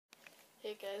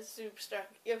Hey guys,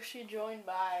 Superstargateyoshi joined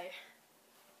by...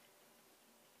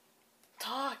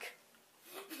 Talk!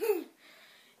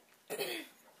 Speak.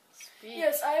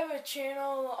 Yes, I have a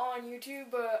channel on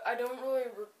YouTube, but I don't really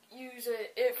use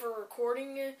it for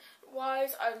recording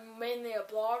wise. I'm mainly a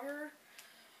blogger,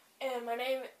 and my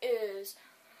name is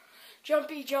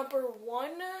JumpyJumper1.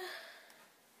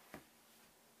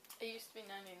 It used to be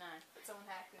 99, but someone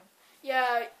hacked him.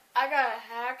 Yeah, I got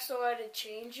hacked, so I had to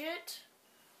change it.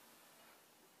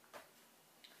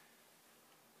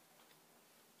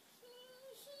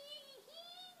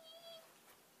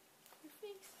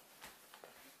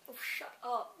 Oh, shut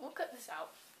up. We'll cut this out.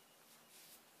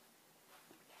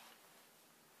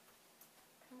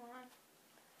 Come on.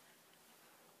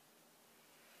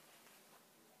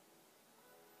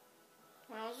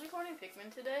 When I was recording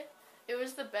Pikmin today, it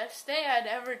was the best day I'd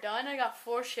ever done. I got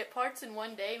 4 ship parts in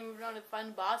one day, moved on to the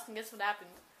final boss, and guess what happened?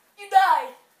 You died!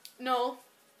 No.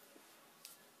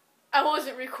 I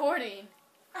wasn't recording.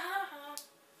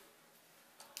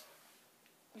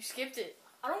 You skipped it.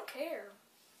 I don't care.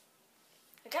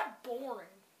 It got boring.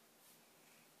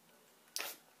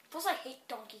 Plus, I hate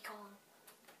Donkey Kong.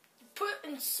 Put it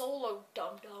in solo,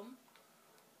 dum-dum.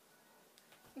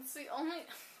 It's the only...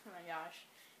 Oh my gosh.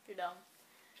 You're dumb.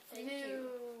 Thank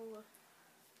you.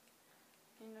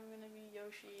 And I'm gonna be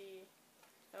Yoshi.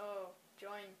 Oh,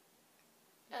 join.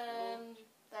 And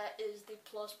that is the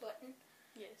plus button.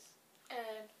 Yes.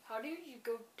 And how do you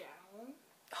go down?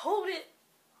 Hold it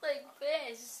like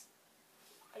this.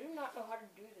 I do not know how to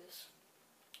do this.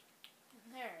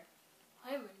 There.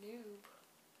 I am a noob.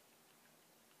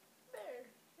 There.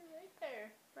 You're right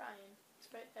there. Ryan. It's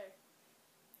right there.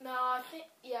 No, I think,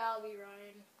 yeah, I'll be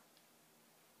Ryan.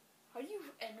 How do you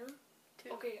enter? 2.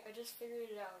 Okay, I just figured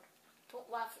it out.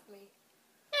 Don't laugh at me.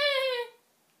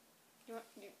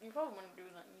 You probably want to do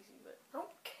it on easy, but... I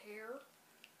don't care.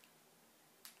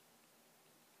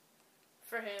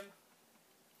 For him.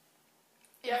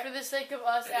 Yeah. And for the sake of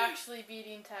us actually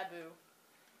beating Taboo.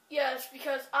 Yes,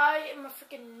 because I am a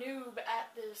freaking noob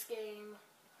at this game.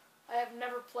 I have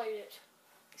never played it.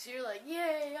 So you're like,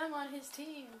 yay, I'm on his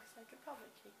team. Because I could probably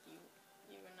kick you,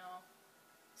 even though...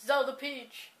 Zelda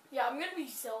Peach. Yeah, I'm gonna be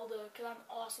Zelda, because I'm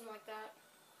awesome like that.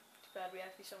 Too bad we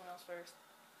have to be someone else first.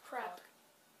 Crap.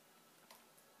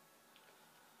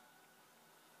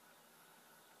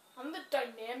 I'm the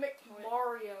dynamic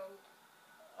Mario.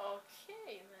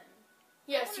 Okay, then.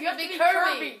 Yes, you have to be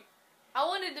Kirby. Kirby. I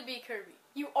wanted to be Kirby.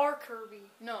 You are Kirby.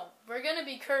 No, we're gonna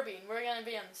be Kirby, and we're gonna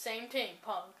be on the same team,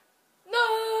 punk.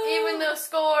 No! Even though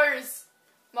scores!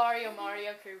 Mario,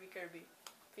 Kirby.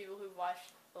 People who watch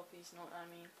LPs know what I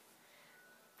mean.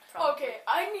 Probably. Okay,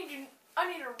 I need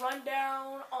a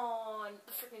rundown on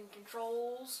the freaking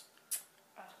controls.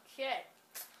 Okay.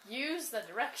 Use the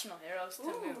directional arrows to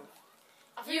move.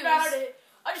 I figured out it.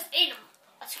 I just ate them.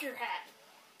 That's your hat.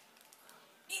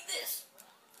 Eat this.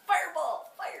 Fireball.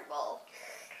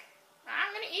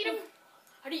 I'm gonna eat them.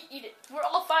 How do you eat it? We're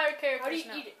all fire characters How do you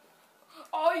now. eat it?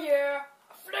 Oh yeah.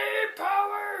 Flame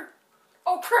power.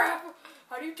 Oh crap.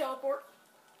 How do you teleport?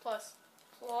 Plus.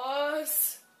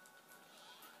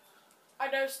 I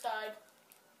just died.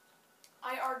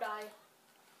 die.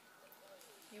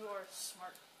 You are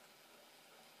smart.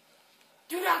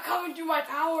 Do not come into my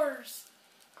powers.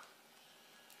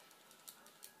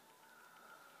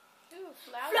 Ooh,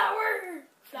 flower. Flower.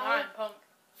 Come on, punk.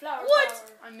 Flower. What?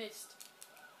 Flower. I missed.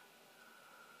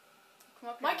 Come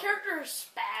up here. My character is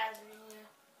spazzing.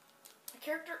 My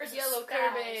character is Yellow a spaz.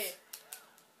 Kirby.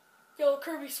 Yellow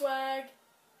Kirby swag.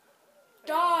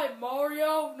 Die,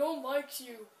 Mario. No one likes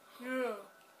you. Yeah.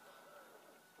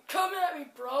 Come at me,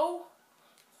 bro.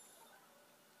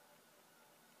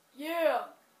 Yeah.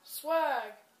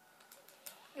 Swag.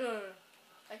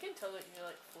 I can tell that you're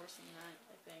like forcing that,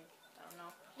 I think. I don't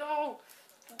know. No!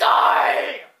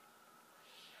 Die!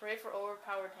 Hooray for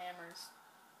overpowered hammers.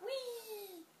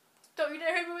 Whee! Don't you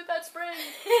dare hit me with that spring!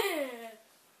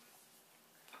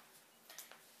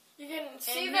 You can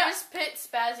see and that. here's Pit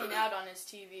spazzing out on his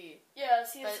TV. Yeah,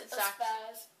 see, But it's it a sucks.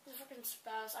 spaz. He's a freaking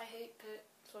spaz. I hate Pit.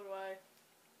 So do I.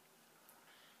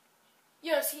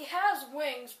 Yes, he has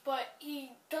wings, but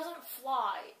he doesn't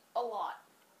fly a lot.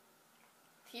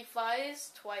 He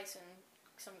flies twice in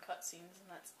some cutscenes, and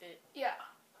that's it. Yeah.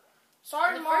 Sorry,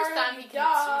 And the Mario, first time he you commits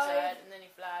died. suicide, and then he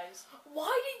flies.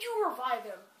 Why did you revive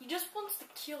him? He just wants to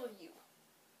kill you.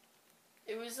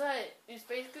 It was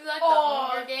basically like Oh. the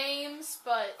Hunger Games,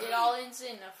 but it all ends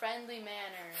in a friendly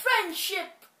manner.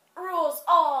 Friendship rules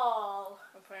all.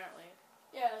 Apparently.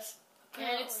 Yes.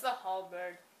 And it's the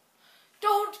halberd.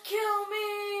 Don't kill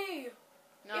me!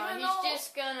 No, Even he's though-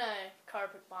 just gonna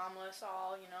carpet bomb us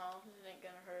all, you know. It ain't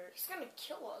gonna hurt. He's gonna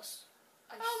kill us.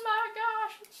 Oh my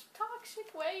gosh, it's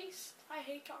toxic waste. I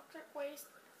hate toxic waste.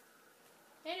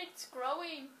 And it's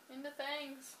growing into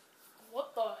things.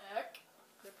 What the heck?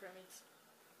 The pyramids.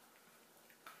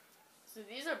 So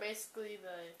these are basically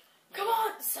the... Come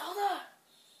on, Zelda!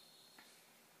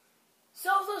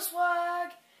 Zelda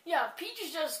swag! Yeah, Peach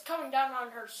is just coming down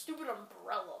on her stupid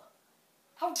umbrella.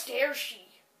 How dare she?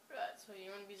 Right, so you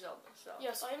want to be Zelda, so...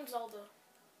 Yes, I am Zelda.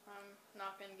 I'm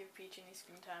not going to give Peach any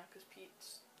screen time, because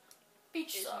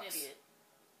Peach is sucks. an idiot.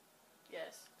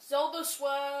 Yes. Zelda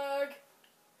swag!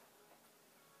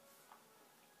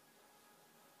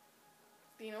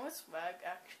 Do you know what swag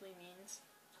actually means?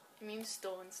 It means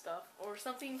stolen stuff, or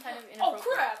something kind of Oh inappropriate.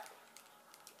 crap!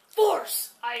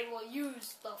 Force! I will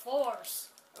use the Force.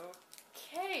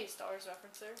 Okay, Star Wars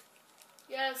referencer.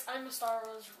 Yes, I'm a Star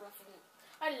Wars reference.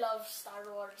 I love Star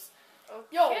Wars. Okay.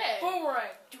 Yo,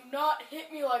 Boomerang, do not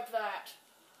hit me like that.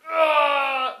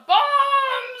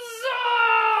 Bombs!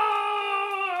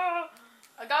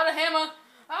 I got a hammer.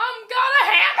 Got a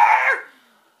hammer!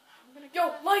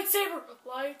 Yo, lightsaber!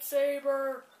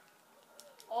 Lightsaber!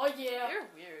 Oh yeah. You're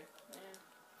weird. Man.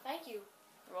 Thank you.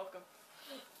 You're welcome.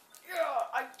 Yeah,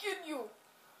 I get you.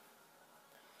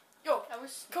 Yo,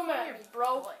 come at me,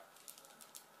 bro.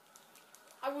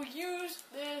 I will use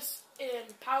this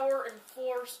in power and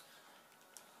force.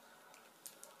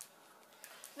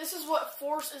 This is what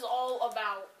force is all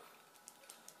about.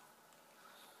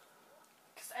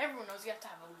 Because everyone knows you have to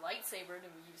have a lightsaber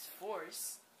to use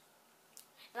force.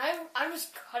 And I'm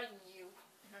just cutting you.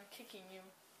 And I'm kicking you.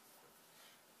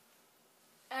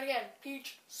 And again,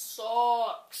 Peach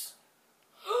sucks.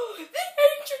 The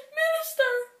ancient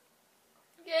minister!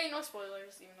 Yay, no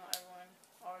spoilers, even though everyone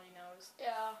already knows.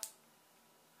 Yeah.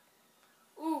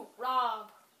 Ooh, Rob.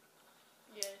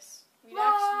 Yes. We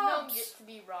Robs! actually don't get to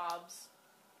be Robs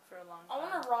for a long time. I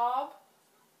want a Rob.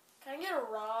 Can I get a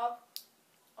Rob?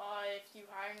 If you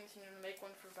hire me to make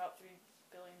one for about $3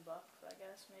 billion, I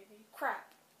guess, maybe. Crap.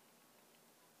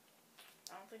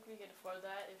 I don't think we could afford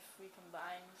that if we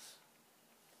combine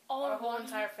All our our whole money.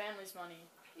 entire family's money.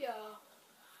 Yeah.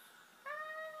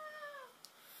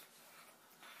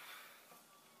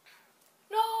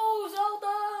 No,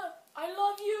 Zelda! I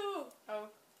love you! Oh.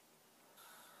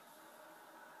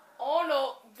 Oh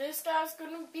no, this guy's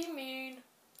gonna be mean.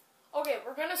 Okay,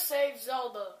 we're gonna save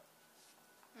Zelda.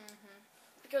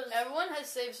 Because Everyone has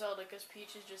saved Zelda because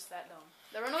Peach is just that dumb.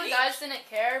 The rest of the Peach- guys didn't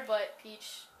care, but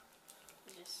Peach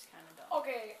is just kind of dumb.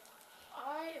 okay,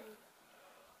 I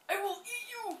will eat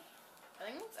you!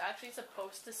 I think it's actually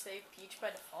supposed to save Peach by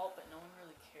default, but no one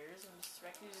really cares and just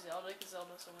use Zelda because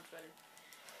Zelda's so much better.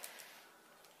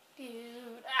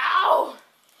 Dude, ow!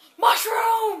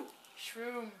 Mushroom!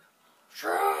 Shroom.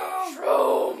 Shroom!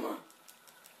 Shroom!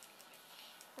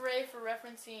 Hooray for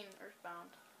referencing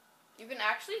Earthbound. You can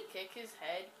actually kick his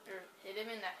head, or hit him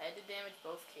in the head to damage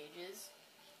both cages,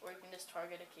 or you can just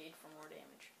target a cage for more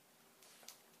damage.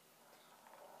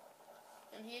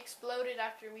 And he exploded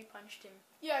after we punched him.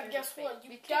 Yeah, Through guess the what? face. You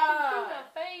We kicked him through died!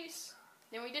 the face!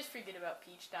 Then we just forget about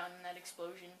Peach down in that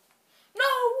explosion. No,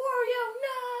 Wario,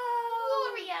 no!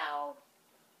 Wario!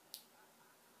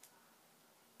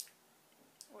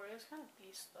 Wario's kind of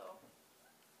beast, though.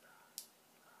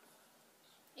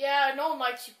 Yeah, no one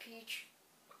likes you, Peach.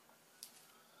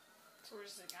 So we're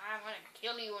just like, I'm gonna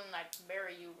kill you and like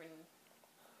bury you and...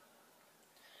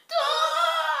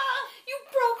 Ah! You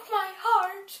broke my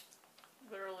heart!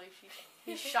 Literally,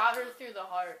 he shot her through the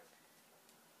heart.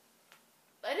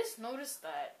 I just noticed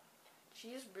that. She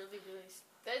is really,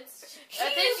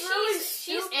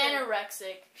 she's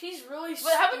anorexic. She's really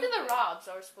What happened to the stupid. Robs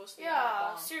that were supposed to be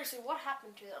Yeah, seriously, what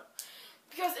happened to them?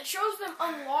 Because it shows them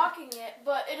unlocking it,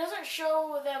 but it doesn't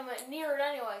show them near it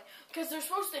anyway. Because they're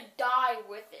supposed to die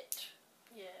with it.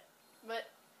 Yeah, but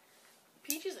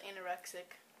Peach is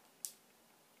anorexic.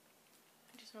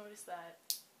 I just noticed that.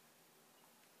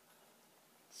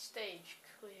 Stage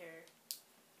clear.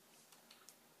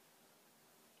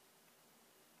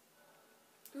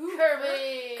 Ooh,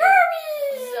 Kirby!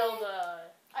 Kirby! Zelda!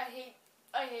 I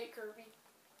hate Kirby.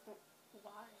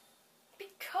 Why?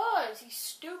 Because he's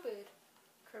stupid.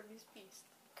 Kirby's beast.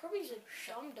 Kirby's a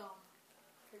dum-dum.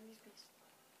 Kirby's beast.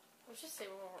 Let's just say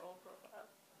we're our old profile.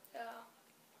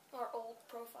 Yeah. Our old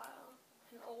profile.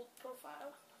 An old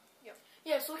profile. Yep.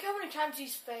 Yeah, so look how many times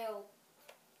he's failed.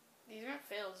 These aren't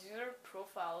fails. These are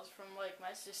profiles from like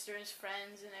my sister's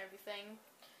friends and everything.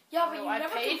 Yeah, but you I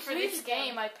never paid for this completed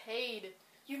game. them. I paid.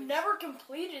 You never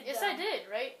completed Yes, them. I did.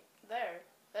 Right there.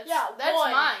 That's Yeah, that's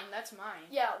one. mine. That's mine.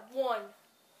 Yeah, one.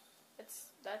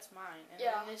 That's mine. And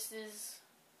Yeah. then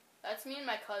that's me and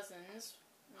my cousins.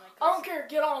 I don't care.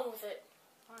 Get on with it.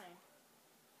 Fine.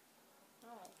 No.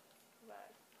 Go back.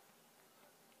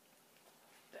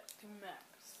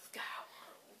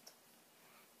 Skyworld.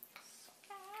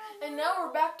 And now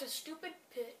we're back to stupid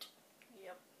Pit.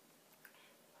 Yep.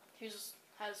 He just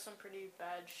has some pretty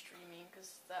bad streaming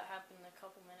because that happened a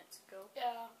couple minutes ago.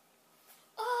 Yeah.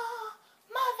 Oh,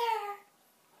 mother!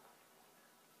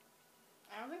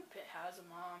 I don't think Pit has a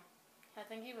mom. I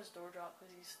think he was door dropped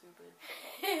because he's stupid.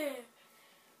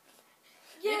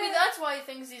 Yeah. Maybe that's why he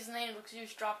thinks he's named, because he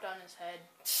was dropped on his head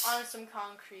on some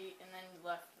concrete and then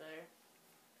left there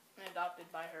and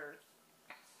adopted by her.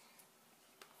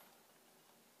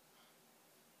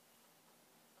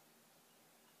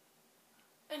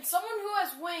 And someone who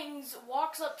has wings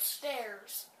walks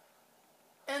upstairs.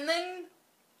 And then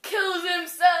kills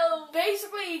himself!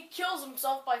 Basically, he kills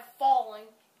himself by falling.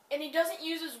 And he doesn't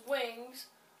use his wings.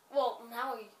 Well,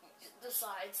 now he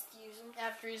decides to use them.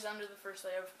 After he's under the first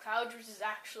layer of clouds, which is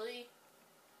actually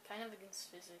kind of against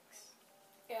physics.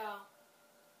 Yeah.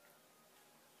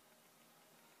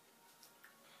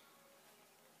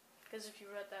 Because if you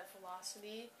were at that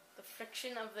velocity, the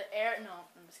friction of the air... No,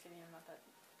 I'm just kidding.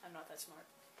 I'm not that smart.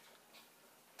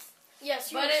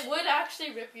 Yes, but it would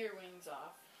actually rip your wings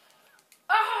off.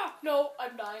 Ah! No,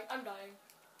 I'm dying. I'm dying.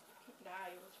 Nah,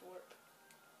 you was warp.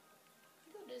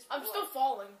 I'm still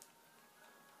falling.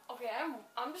 Okay,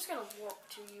 I'm just gonna warp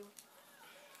to you.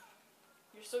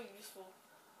 You're so useful.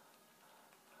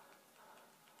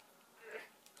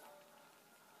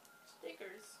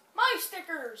 Stickers. My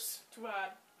stickers! Too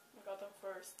bad. I got them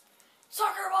first.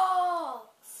 Soccer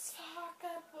ball!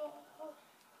 Soccer ball.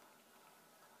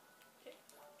 Okay.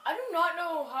 I do not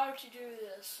know how to do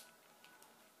this.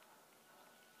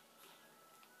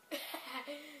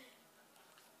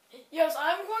 Yes,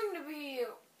 I'm going to be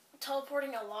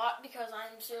teleporting a lot because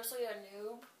I'm seriously a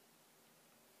noob.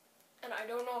 And I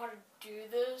don't know how to do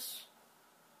this.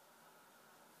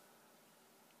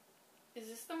 Is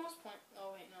this the most point?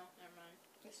 Oh wait, no, never mind.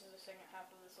 This is the second half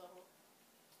of this level.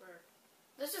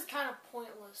 This is kind of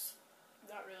pointless.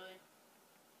 Not really.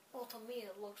 Well, to me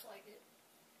it looks like it.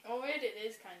 Oh wait, it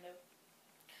is kind of.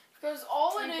 Because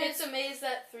all it It's is... amazed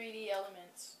at 3D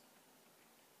elements.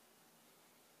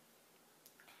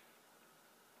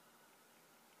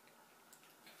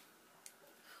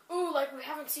 Ooh, like we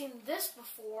haven't seen this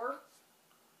before.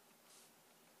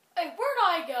 Hey, where'd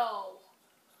I go?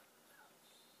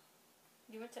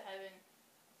 You went to heaven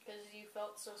because you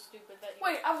felt so stupid that you...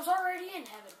 Wait, I was already in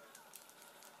heaven.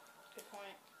 Good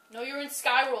point. No, you're in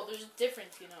Skyworld. There's a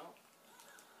difference, you know.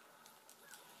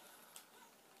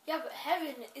 Yeah, but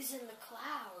heaven is in the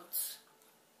clouds.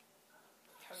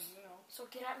 How do you know? So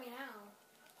get at me now.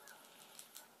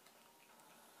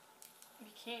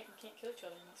 You can't kill each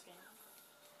other in this game.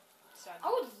 Sadly.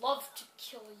 I would love to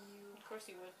kill you. Of course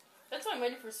you would. That's why I'm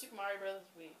waiting for Super Mario Brothers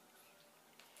Wii.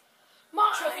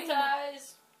 Mine! Trophy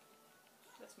ties!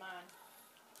 That's mine.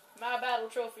 My battle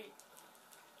trophy.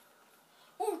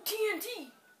 Ooh, TNT!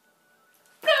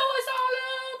 Blow us all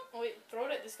up! Oh wait, throw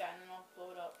it at this guy and then I'll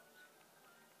blow it up.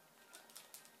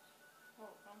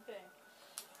 Oh, wrong thing.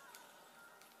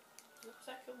 Oops,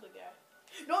 I killed the guy.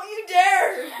 Don't you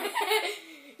dare!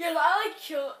 Yes,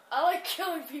 I like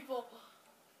killing people.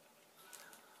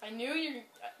 I knew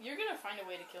you're gonna find a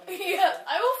way to kill me. Yeah,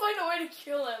 I will find a way to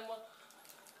kill him.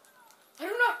 I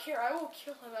do not care. I will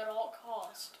kill him at all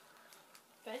cost.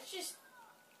 That's just...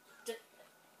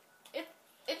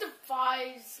 It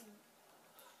defies...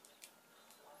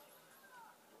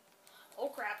 Oh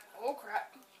crap. Oh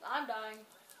crap. I'm dying.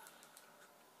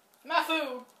 My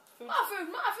food! My food,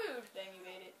 my food! Dang, you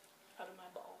ate it out of my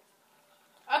ball.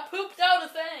 I pooped out a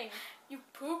thing! You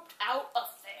pooped out a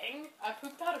thing? I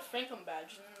pooped out a Franklin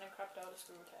badge and then I crapped out a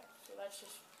screw attack. So that's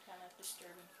just kind of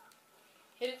disturbing.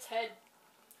 Hit its head.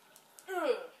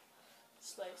 Ugh.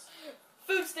 Slice.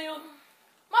 Food steal!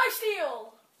 My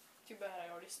steal! Too bad,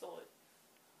 I already stole it.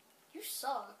 You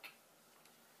suck.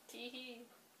 Tee-hee.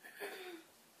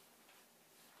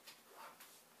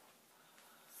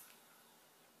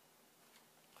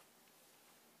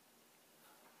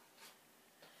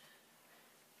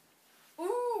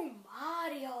 Ooh,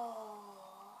 Mario.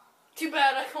 Too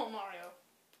bad I call Mario